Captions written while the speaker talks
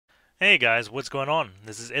Hey guys, what's going on?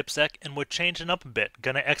 This is IPSEC and we're changing up a bit.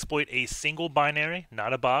 Gonna exploit a single binary,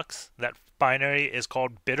 not a box. That binary is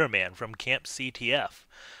called Bitterman from Camp CTF.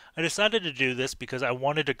 I decided to do this because I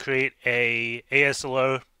wanted to create a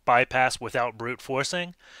ASLR bypass without brute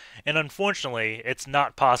forcing, and unfortunately it's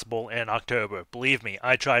not possible in October. Believe me,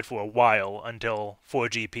 I tried for a while until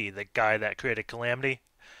 4GP, the guy that created Calamity,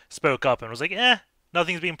 spoke up and was like,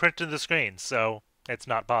 nothing's being printed to the screen, so it's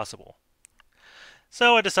not possible.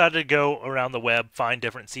 So I decided to go around the web, find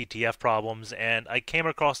different CTF problems, and I came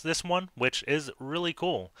across this one, which is really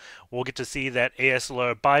cool. We'll get to see that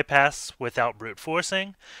ASLR bypass without brute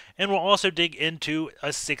forcing, and we'll also dig into a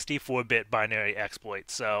 64-bit binary exploit.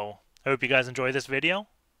 So I hope you guys enjoy this video,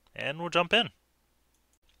 and we'll jump in.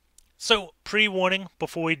 So pre-warning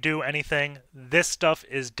before we do anything, this stuff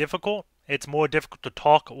is difficult. It's more difficult to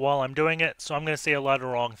talk while I'm doing it, so I'm going to say a lot of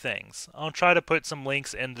wrong things. I'll try to put some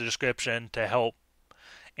links in the description to help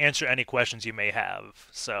answer any questions you may have.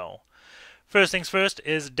 So, first things first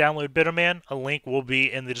is download Bitterman. A link will be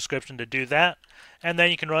in the description to do that. And then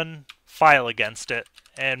you can run file against it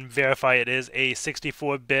and verify it is a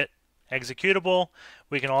 64-bit executable.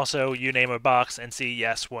 We can also uname our box and see,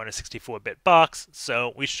 yes, we're in a 64-bit box,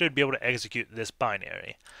 so we should be able to execute this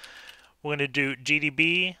binary. We're going to do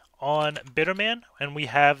GDB on Bitterman, and we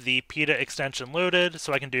have the PETA extension loaded,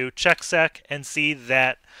 so I can do CheckSEC and see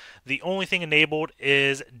that the only thing enabled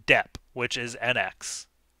is dep, which is NX.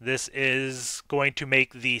 This is going to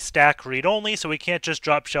make the stack read-only, so we can't just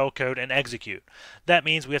drop shellcode and execute. That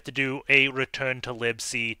means we have to do a return to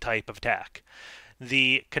libc type of attack.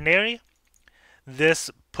 The canary,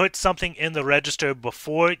 this puts something in the register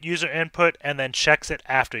before user input and then checks it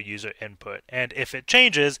after user input. And if it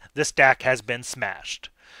changes, the stack has been smashed.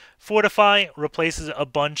 Fortify replaces a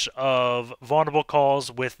bunch of vulnerable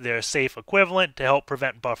calls with their safe equivalent to help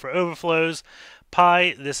prevent buffer overflows.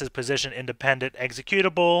 Pi, this is position independent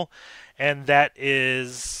executable, and that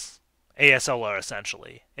is ASLR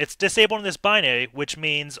essentially. It's disabled in this binary, which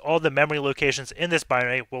means all the memory locations in this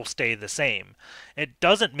binary will stay the same. It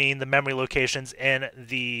doesn't mean the memory locations in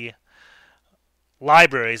the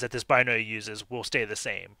libraries that this binary uses will stay the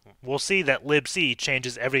same. We'll see that libc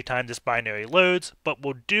changes every time this binary loads, but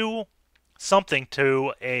we'll do something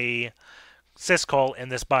to a syscall in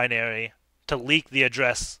this binary to leak the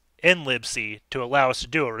address in libc to allow us to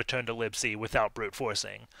do a return to libc without brute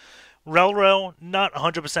forcing. Relro, not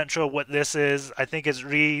 100% sure what this is. I think it's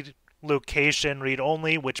read location read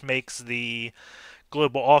only, which makes the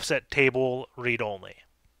global offset table read only.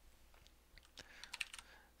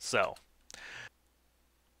 So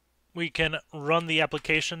we can run the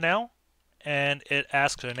application now, and it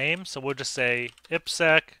asks our name, so we'll just say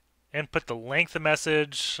IPSEC, input the length of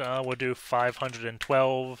message, we'll do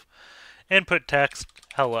 512, input text,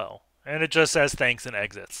 hello, and it just says thanks and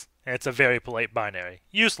exits. It's a very polite binary.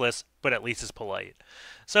 Useless, but at least it's polite.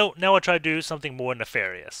 So now we'll try to do something more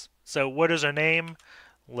nefarious. So what is our name?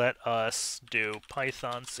 Let us do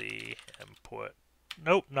Python C import,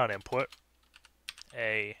 nope, not import,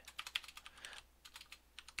 a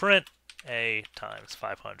print a times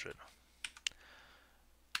 500.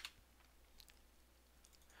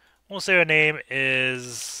 We'll say our name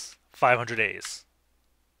is 500 A's.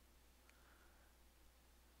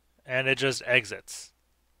 And it just exits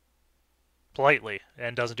politely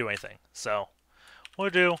and doesn't do anything. So we'll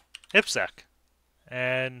do IPSEC.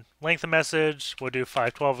 And length of message, we'll do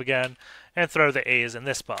 512 again, and throw the A's in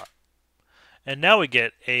this spot. And now we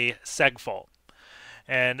get a segfault.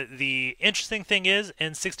 And the interesting thing is,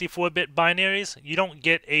 in 64-bit binaries, you don't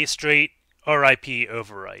get a straight RIP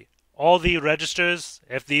overwrite. All the registers,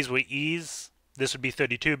 if these were E's, this would be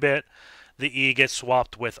 32-bit. The E gets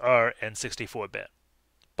swapped with R and 64-bit.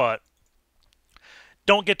 But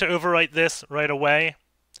don't get to overwrite this right away.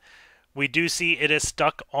 We do see it is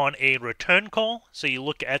stuck on a return call. So you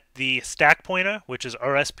look at the stack pointer, which is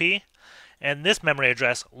RSP, and this memory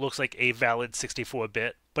address looks like a valid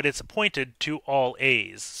 64-bit, but it's pointed to all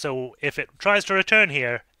A's. So if it tries to return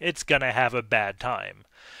here, it's going to have a bad time.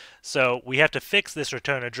 So we have to fix this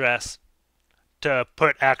return address to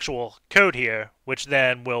put actual code here, which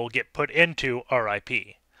then will get put into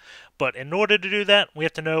RIP. But in order to do that, we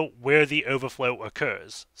have to know where the overflow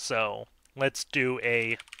occurs. So let's do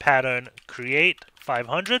a pattern create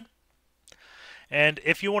 500. And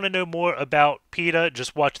if you want to know more about PETA,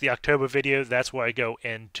 just watch the October video. That's where I go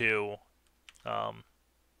into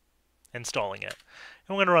installing it.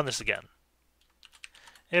 And we're going to run this again.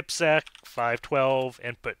 IPSEC 512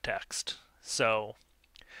 input text. So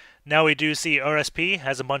now we do see RSP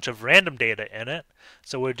has a bunch of random data in it.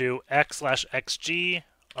 So we'll do x/xg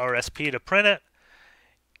RSP to print it,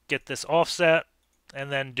 get this offset,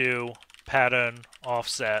 and then do pattern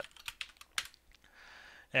offset,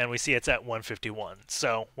 and we see it's at 151.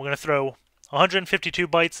 So we're going to throw 152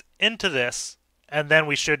 bytes into this, and then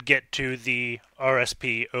we should get to the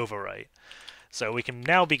RSP overwrite. So we can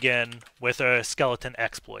now begin with a skeleton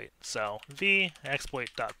exploit. So v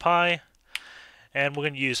exploit.py, and we're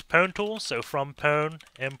going to use PwnTools. So from pwn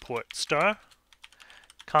import star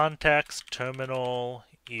context terminal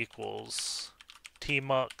equals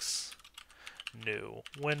tmux new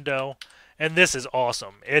window, and this is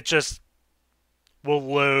awesome. It just will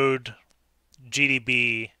load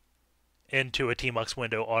GDB into a tmux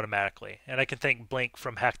window automatically, and I can thank Blink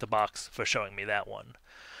from Hack the Box for showing me that one.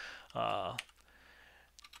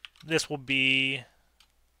 This will be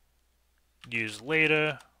used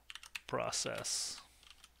later. Process,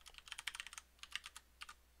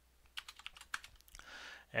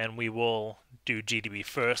 and we will do GDB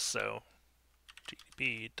first. So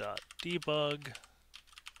gdb.debug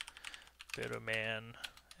Bitterman,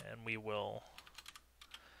 and we will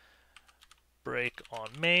break on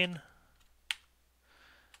main.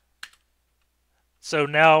 So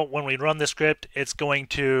now when we run the script, it's going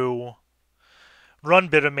to run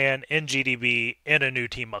Bitterman in GDB in a new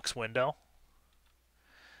tmux window.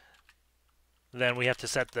 Then we have to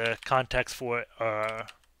set the context for our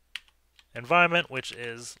environment, which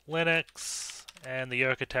is Linux, and the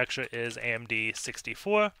architecture is AMD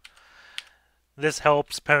 64. This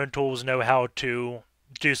helps PwnTools know how to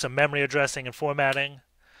do some memory addressing and formatting.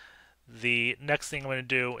 The next thing I'm going to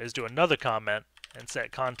do is do another comment and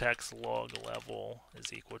set context log level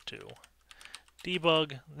is equal to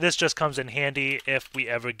debug. This just comes in handy if we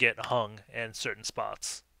ever get hung in certain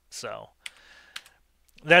spots. So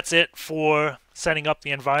that's it for setting up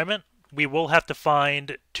the environment. We will have to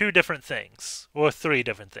find two different things, or three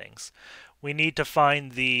different things. We need to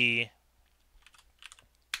find the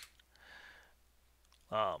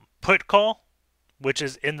put call, which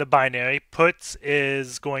is in the binary. Puts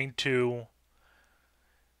is going to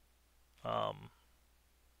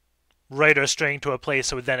write our string to a place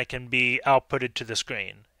so then it can be outputted to the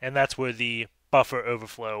screen. And that's where the buffer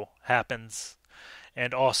overflow happens,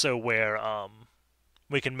 and also where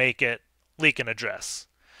we can make it leak an address.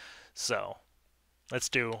 So let's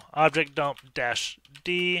do objdump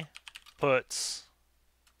 -d puts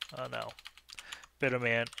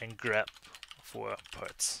Bitterman and grep for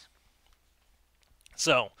puts.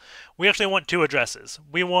 So we actually want two addresses.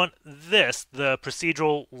 We want this, the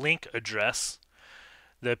procedural link address,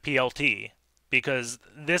 the PLT, because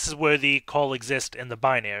this is where the call exists in the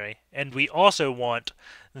binary, and we also want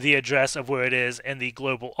the address of where it is in the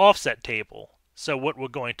global offset table. So what we're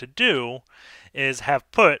going to do is have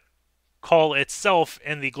put call itself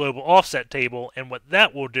in the global offset table, and what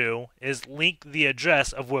that will do is link the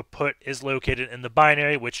address of where put is located in the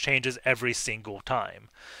binary, which changes every single time.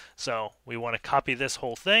 So we want to copy this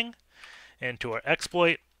whole thing into our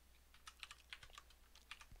exploit,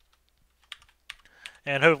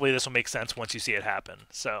 and hopefully this will make sense once you see it happen.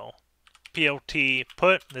 So PLT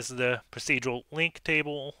put, this is the procedural link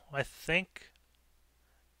table, I think.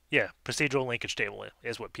 Yeah, procedural linkage table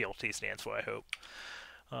is what PLT stands for, I hope.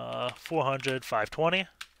 400, 520,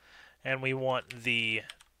 and we want the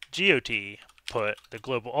GOT put, the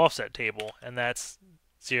global offset table, and that's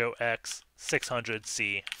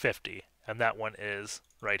 0x600C50, and that one is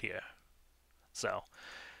right here. So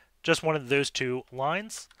just wanted those two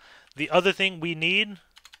lines. The other thing we need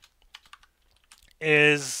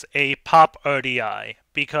is a pop RDI,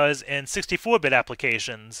 because in 64-bit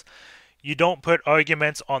applications, you don't put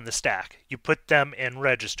arguments on the stack. You put them in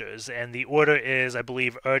registers, and the order is, I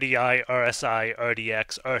believe, RDI, RSI,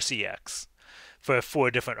 RDX, RCX for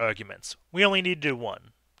 4 different arguments. We only need to do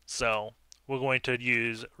one. So we're going to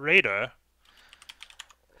use radare,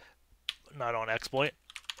 not on exploit,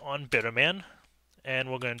 on Bitterman,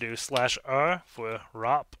 and we're going to do /r for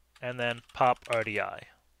ROP, and then pop RDI.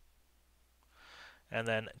 And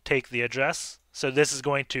then take the address. So this is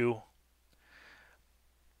going to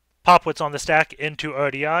pop what's on the stack into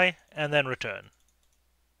RDI, and then return.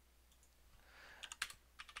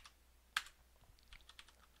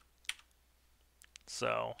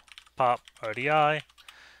 So pop RDI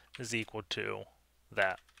is equal to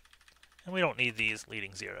that. And we don't need these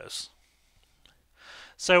leading zeros.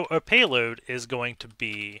 So our payload is going to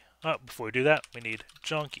be, before we do that, we need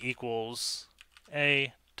junk equals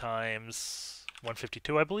A times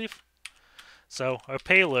 152, I believe. So our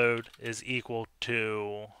payload is equal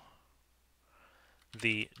to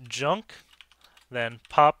the junk, then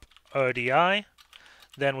pop RDI,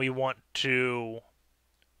 then we want to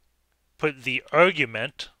put the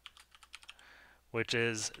argument, which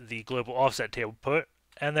is the global offset table put,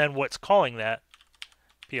 and then what's calling that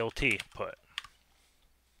PLT put.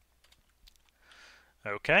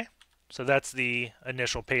 Okay, so that's the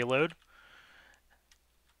initial payload.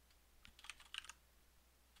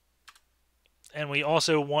 And we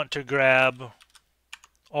also want to grab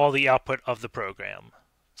all the output of the program.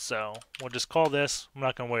 So we'll just call this. I'm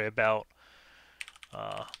not going to worry about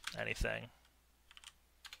anything.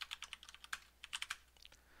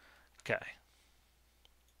 Okay.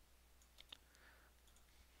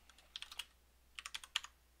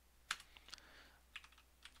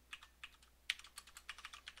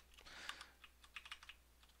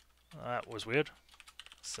 That was weird.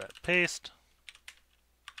 Set paste.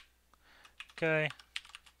 Okay.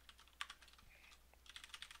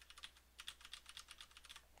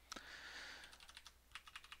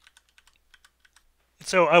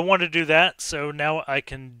 So I want to do that, so now I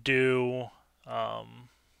can do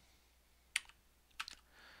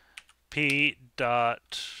p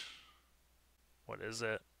dot, what is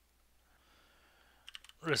it?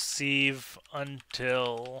 Receive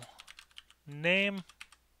until name,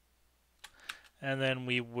 and then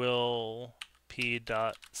we will p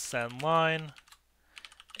dot send line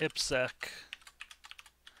IPsec,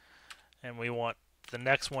 and we want the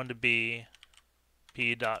next one to be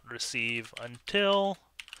p dot receive until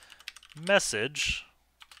message,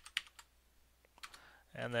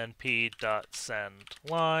 and then p dot send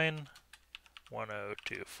line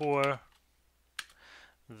 1024.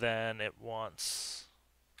 Then it wants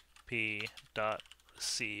p dot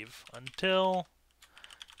receive until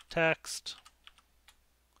text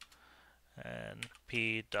and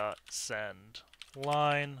p dot send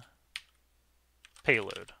line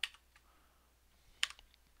payload.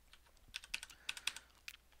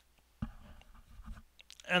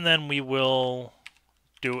 And then we will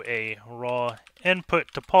do a raw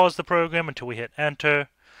input to pause the program until we hit enter.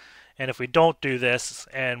 And if we don't do this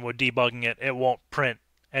and we're debugging it, it won't print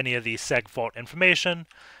any of the segfault information.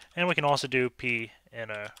 And we can also do p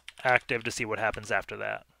inner active to see what happens after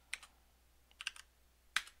that.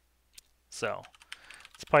 So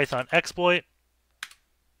it's Python exploit.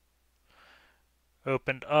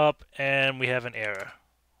 Opened up and we have an error.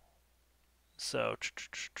 So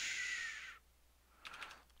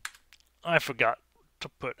I forgot to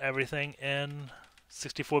put everything in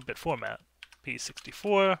 64-bit format.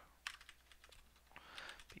 P64,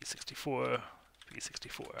 P64,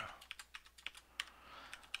 P64.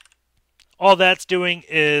 All that's doing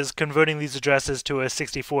is converting these addresses to a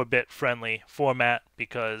 64-bit friendly format,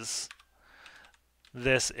 because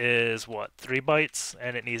this is, what, 3 bytes,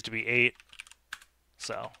 and it needs to be 8.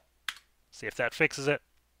 So, see if that fixes it.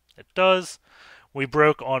 It does. We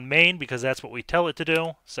broke on main because that's what we tell it to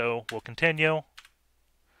do, so we'll continue.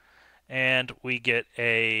 And we get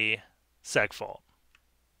a segfault.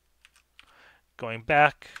 Going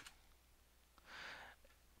back,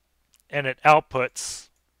 and it outputs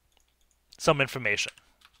some information.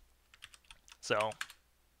 So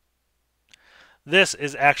this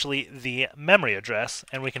is actually the memory address,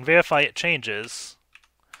 and we can verify it changes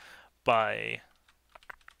by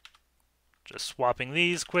just swapping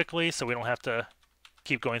these quickly so we don't have to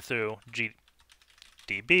keep going through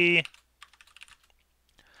GDB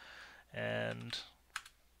and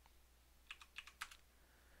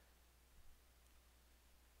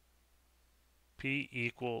P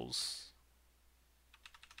equals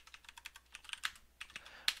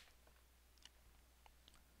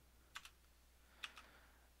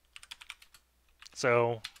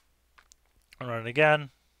so I'll run it again,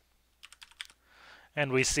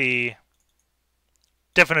 and we see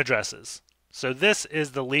different addresses. So this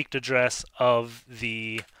is the leaked address of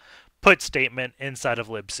the put statement inside of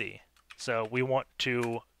libc. So we want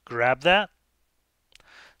to grab that.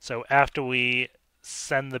 So after we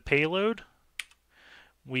send the payload,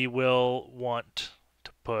 we will want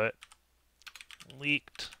to put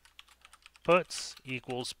leaked puts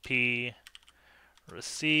equals p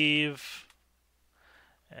receive,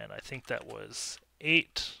 and I think that was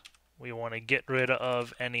 8. We want to get rid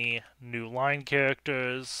of any new line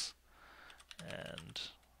characters, and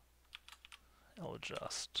I'll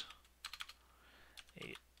adjust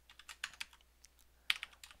 8.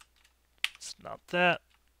 It's not that.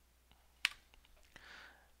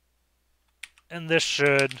 And this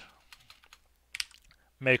should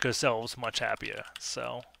make ourselves much happier.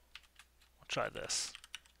 So we'll try this.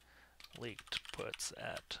 Leaked puts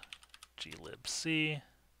at glibc.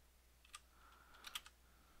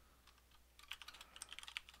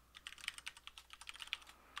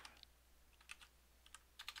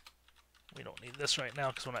 We don't need this right now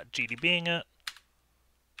because we're not GDBing it.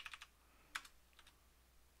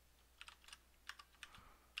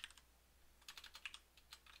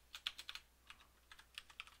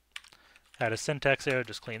 Had a syntax error,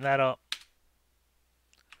 just clean that up.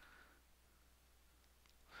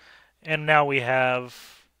 And now we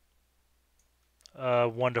have a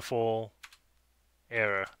wonderful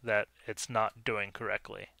error that it's not doing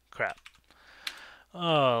correctly. Crap.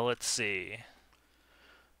 Let's see.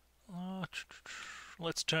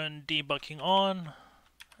 Let's turn debugging on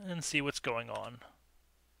and see what's going on.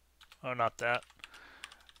 Oh, not that.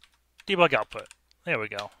 Debug output. There we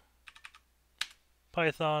go.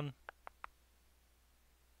 Python.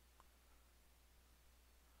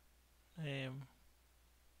 Name.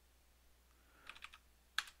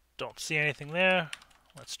 Don't see anything there.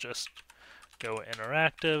 Let's just go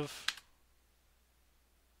interactive.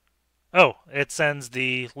 Oh, it sends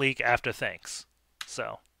the leak after thanks.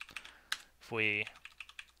 So, if we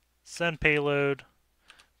send payload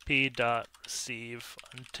p.receive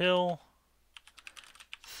until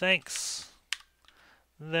thanks,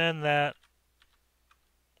 then that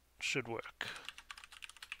should work.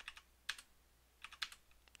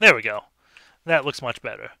 There we go. That looks much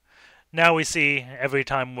better. Now we see every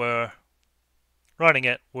time we're running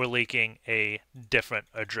it, we're leaking a different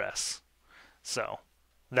address. So,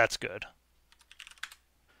 that's good.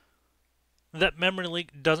 That memory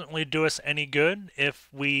leak doesn't really do us any good if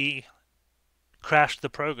we crash the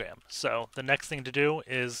program. So the next thing to do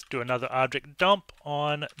is do another object dump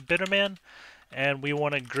on Bitterman, and we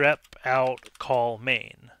want to grep out call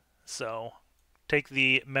main. So take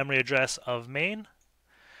the memory address of main,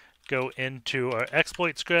 go into our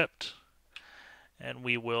exploit script, and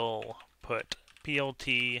we will put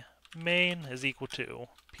plt main is equal to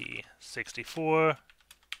p64,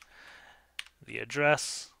 the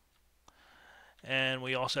address, and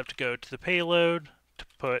we also have to go to the payload to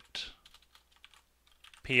put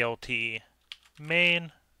plt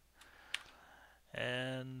main,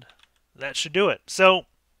 and that should do it. So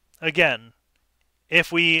again,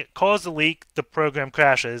 if we cause the leak, the program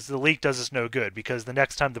crashes. The leak does us no good because the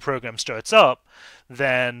next time the program starts up,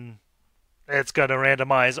 then it's going to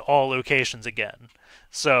randomize all locations again.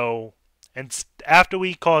 So, and after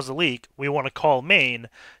we cause the leak, we want to call main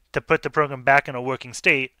to put the program back in a working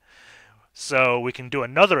state so we can do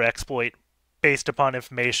another exploit based upon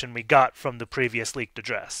information we got from the previous leaked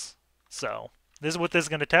address. So, this is what this is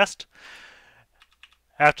going to test.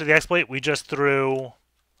 After the exploit, we just threw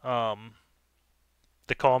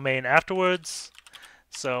the call main afterwards.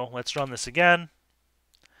 So, let's run this again.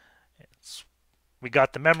 We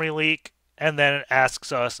got the memory leak, and then it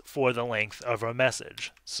asks us for the length of our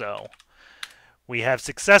message. So, we have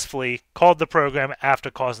successfully called the program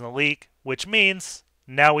after causing the leak, which means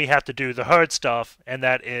now we have to do the hard stuff, and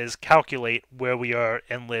that is calculate where we are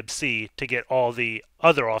in libc to get all the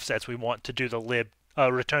other offsets we want to do the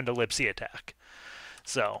return to libc attack.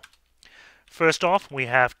 So, first off, we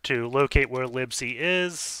have to locate where libc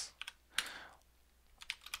is,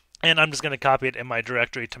 and I'm just going to copy it in my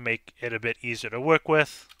directory to make it a bit easier to work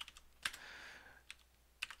with.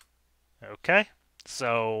 Okay,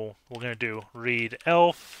 so we're going to do read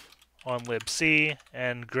elf on libc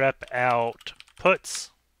and grep out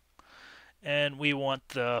puts, and we want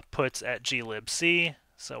the puts at glibc,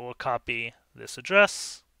 so we'll copy this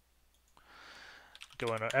address,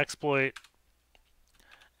 go in our exploit,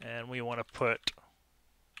 and we want to put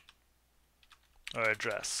our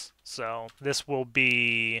address. So this will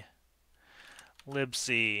be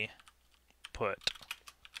libc put.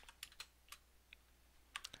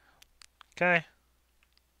 Okay,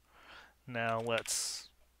 now let's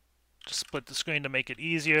just split the screen to make it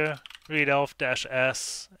easier. Read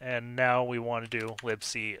elf-s, and now we want to do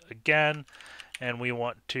libc again, and we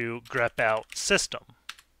want to grep out system.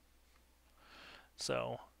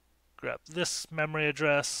 So grep this memory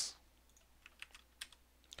address,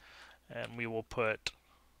 and we will put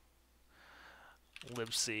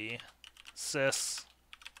libc sys.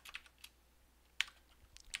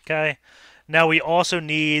 Okay, now we also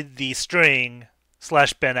need the string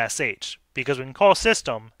 /binsh, because we can call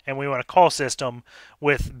system, and we want to call system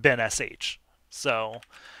with binsh. So I'm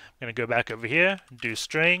going to go back over here, do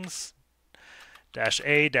strings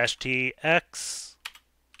 -a-tx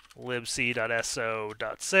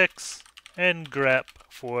libc.so.6 and grep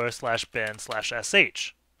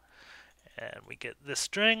 /bin/sh, and we get this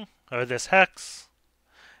string or this hex,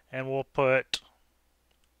 and we'll put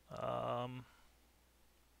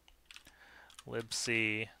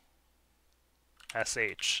libc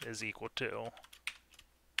sh is equal to.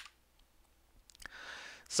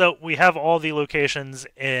 So we have all the locations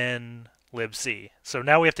in libc. So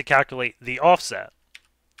now we have to calculate the offset.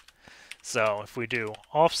 So if we do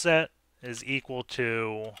offset is equal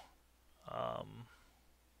to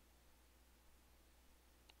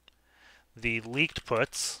the leaked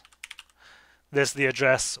puts this is the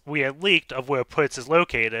address we had leaked of where puts is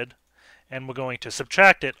located, and we're going to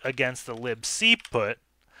subtract it against the libc put,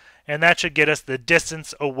 and that should get us the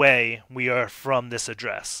distance away we are from this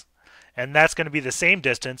address. And that's going to be the same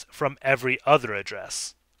distance from every other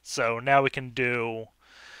address. So now we can do,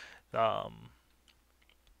 I'm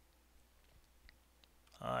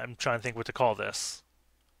trying to think what to call this.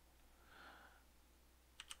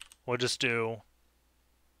 We'll just do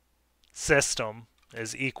system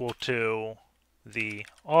is equal to the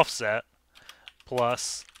offset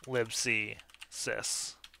plus libc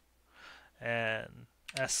sys. And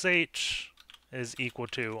sh is equal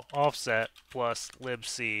to offset plus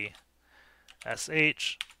libc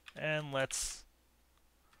sh. And let's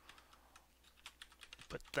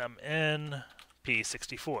put them in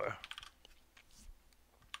P64.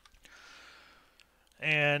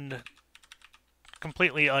 And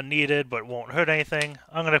completely unneeded, but won't hurt anything,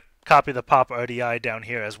 I'm going to copy the pop RDI down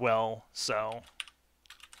here as well, so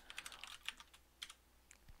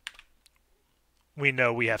we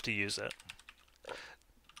know we have to use it.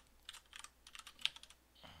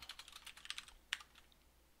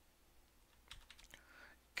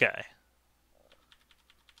 Okay.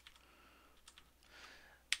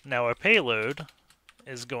 Now our payload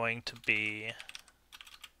is going to be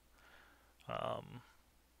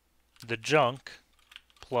the junk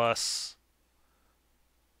plus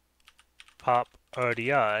pop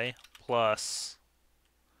RDI plus,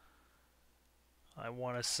 I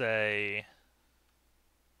want to say,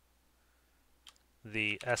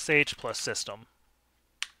 the sh plus system.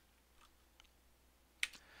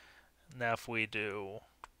 Now if we do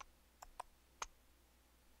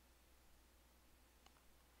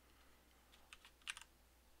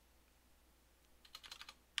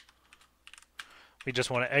we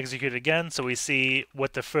just want to execute it again so we see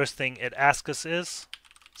what the first thing it asks us is,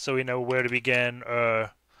 so we know where to begin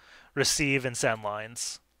receive and send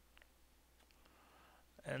lines.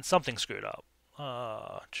 And something screwed up.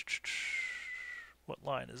 What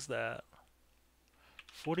line is that?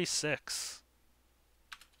 46.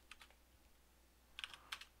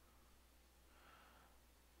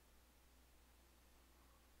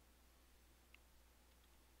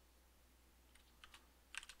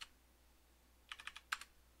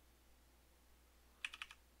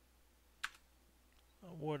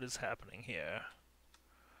 What is happening here?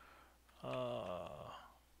 Oh,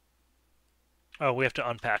 we have to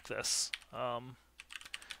unpack this.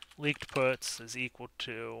 Leaked puts is equal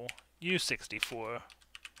to U64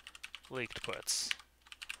 leaked puts.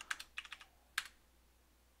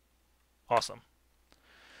 Awesome.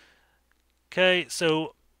 Okay,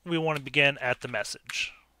 so we want to begin at the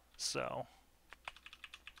message. So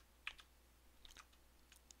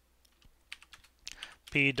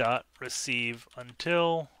p.receive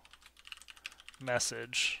until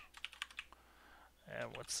message, and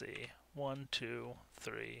let's see, 1, 2,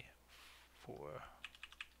 3, 4.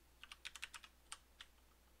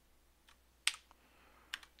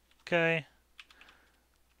 Okay.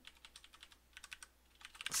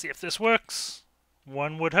 Let's see if this works.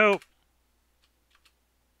 One would hope.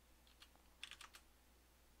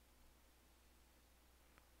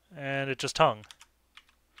 And it just hung.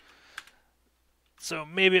 So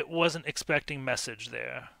maybe it wasn't expecting message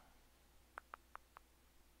there.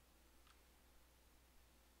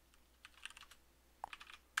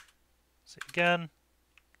 See again,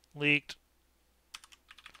 leaked.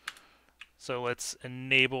 So let's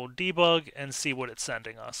enable debug and see what it's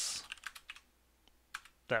sending us.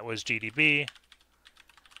 That was GDB.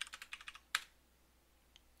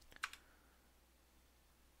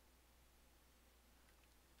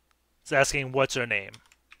 It's asking what's her name,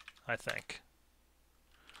 I think.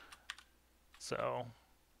 So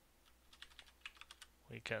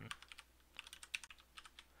we can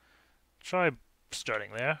try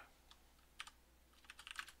starting there.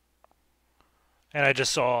 And I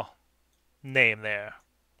just saw name there.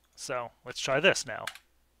 So let's try this now.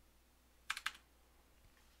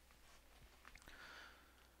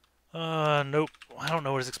 Nope. I don't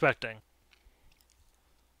know what it's expecting.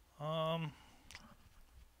 Oh,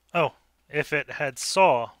 if it had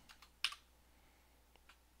saw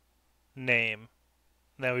name,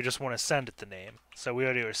 now we just want to send it the name. So we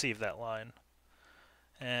already received that line.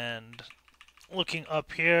 And looking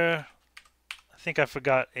up here, I think I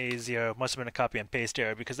forgot a 0. Must have been a copy and paste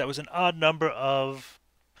error because that was an odd number of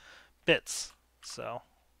bits. So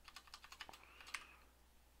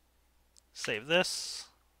save this,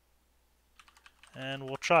 and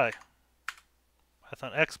we'll try.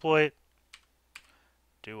 Python exploit,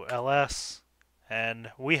 do ls,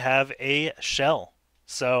 and we have a shell.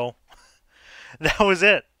 So that was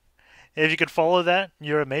it. If you could follow that,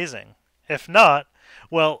 you're amazing. If not,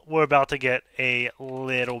 well, we're about to get a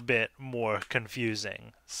little bit more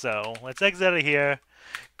confusing. So let's exit out of here,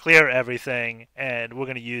 clear everything, and we're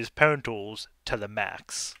going to use PwnTools to the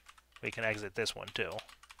max. We can exit this one too.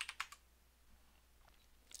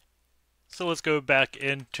 So let's go back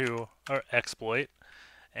into our exploit,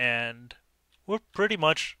 and we're pretty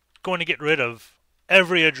much going to get rid of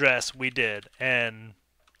every address we did and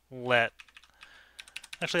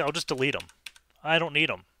actually, I'll just delete them. I don't need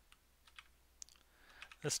them.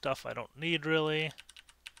 This stuff I don't need really.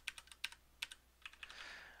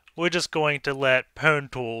 We're just going to let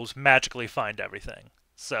PwnTools magically find everything.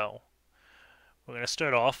 So we're going to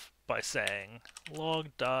start off by saying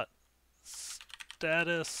log.status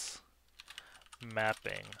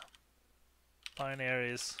mapping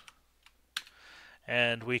binaries,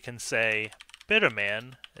 and we can say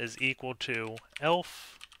Bitterman is equal to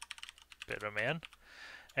elf Bitterman,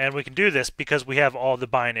 and we can do this because we have all the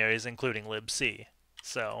binaries including libc.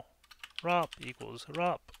 So rop equals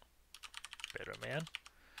rop Bitterman,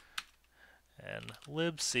 and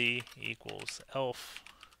libc equals elf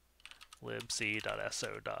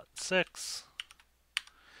libc.so.6.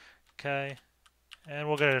 Okay, and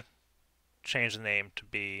we're going to change the name to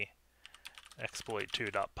be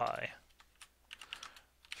exploit2.py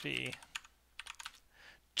v.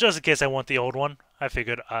 Just in case I want the old one, I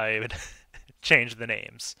figured I would change the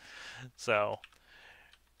names. So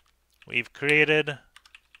we've created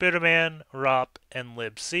Bitterman, rop, and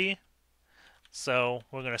libc. So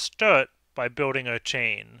we're going to start by building a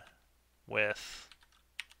chain with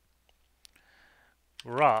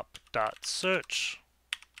rop.search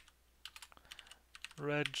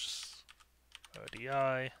regs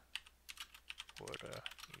RDI order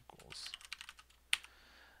equals.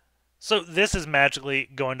 So this is magically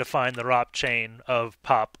going to find the rop chain of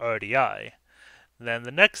pop RDI. Then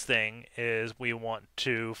the next thing is we want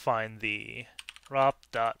to find the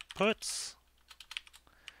rop.puts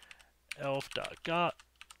elf.got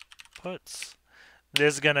puts.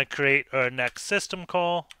 This is going to create our next system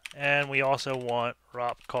call, and we also want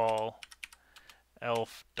rop call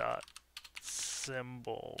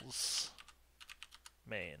elf.symbols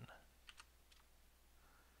main.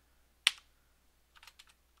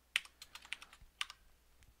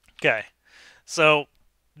 Okay, so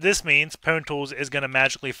this means PwnTools is going to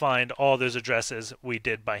magically find all those addresses we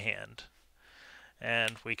did by hand.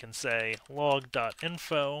 And we can say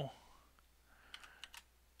log.info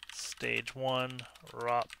stage 1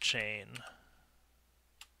 rop chain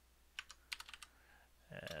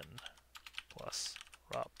and plus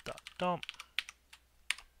rop.dump.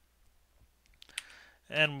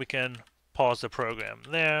 And we can pause the program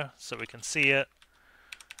there so we can see it.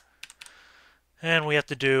 And we have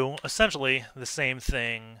to do essentially the same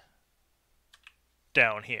thing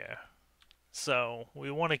down here. So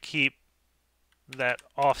we want to keep that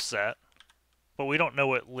offset, but we don't know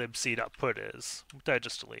what libc.put is. Did I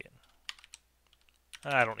just delete it?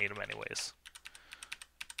 I don't need them anyways.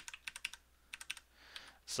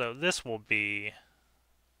 So this will be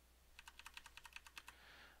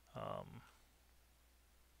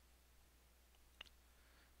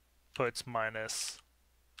puts minus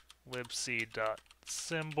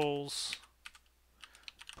libc.symbols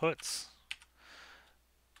puts,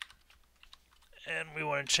 and we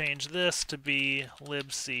want to change this to be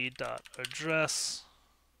libc.address.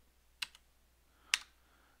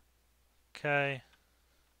 Okay,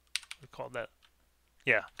 we called that,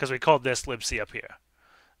 yeah, because we called this libc up here.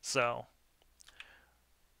 So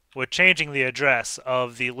we're changing the address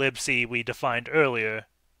of the libc we defined earlier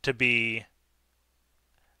to be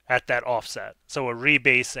at that offset. So we're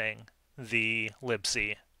rebasing the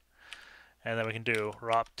libc. And then we can do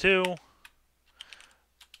rop2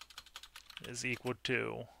 is equal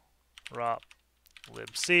to rop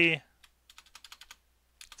libc.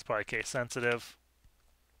 It's probably case sensitive.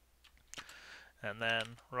 And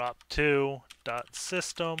then rop2 dot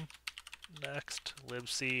system next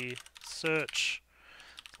libc search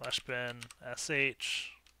 /bin sh.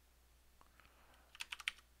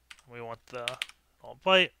 We want the null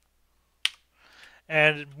byte.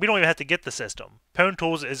 And we don't even have to get the system.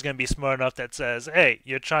 PwnTools is going to be smart enough that says, hey,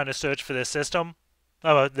 you're trying to search for this system,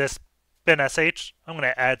 this bin sh, I'm going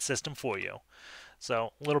to add system for you.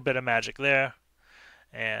 So a little bit of magic there.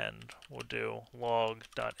 And we'll do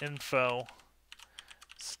log.info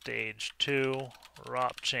stage 2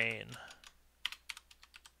 rop chain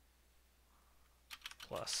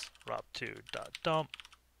plus rop2.dump.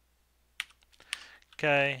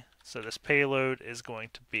 Okay, so this payload is going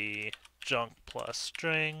to be junk plus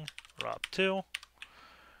string rop2,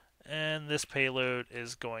 and this payload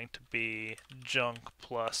is going to be junk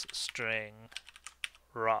plus string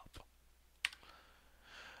rop.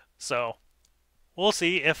 So we'll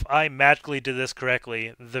see if I magically did this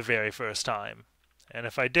correctly the very first time. And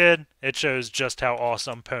if I did, it shows just how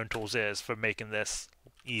awesome PwnTools is for making this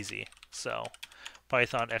easy. So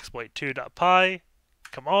Python exploit2.py,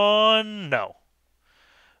 come on, no.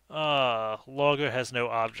 Logger has no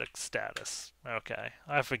object status. Okay,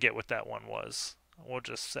 I forget what that one was. We'll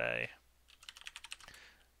just say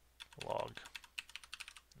log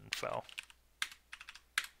info.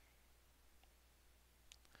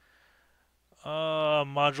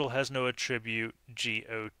 Module has no attribute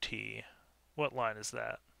GOT. What line is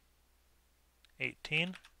that?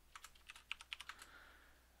 18.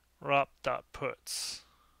 Rop.puts.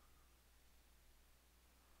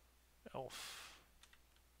 Elf.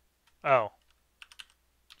 Oh.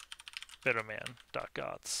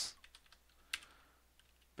 Bitterman.gots.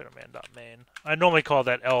 Bitterman.main. I normally call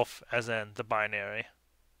that elf as in the binary.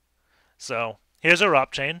 So here's a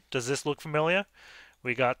ROP chain. Does this look familiar?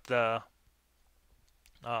 We got the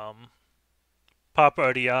pop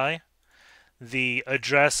RDI, the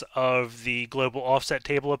address of the global offset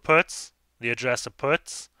table of puts, the address of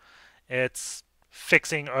puts. It's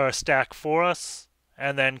fixing our stack for us,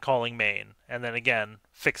 and then calling main, and then again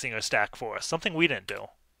fixing our stack for us, something we didn't do.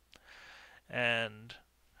 And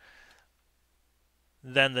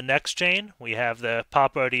then the next chain, we have the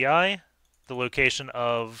pop RDI, the location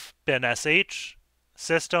of bin sh,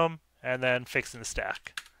 system, and then fixing the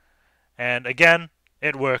stack. And again,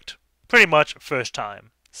 it worked pretty much first time.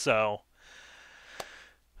 So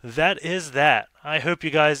that is that. I hope you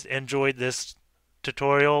guys enjoyed this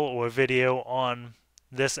tutorial or video on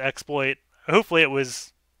this exploit. Hopefully it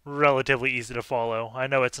was relatively easy to follow. I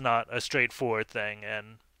know it's not a straightforward thing,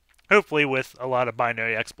 and hopefully with a lot of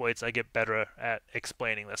binary exploits I get better at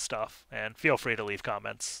explaining this stuff. And feel free to leave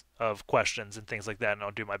comments of questions and things like that, and I'll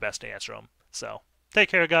do my best to answer them. So take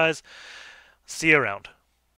care, guys. See you around.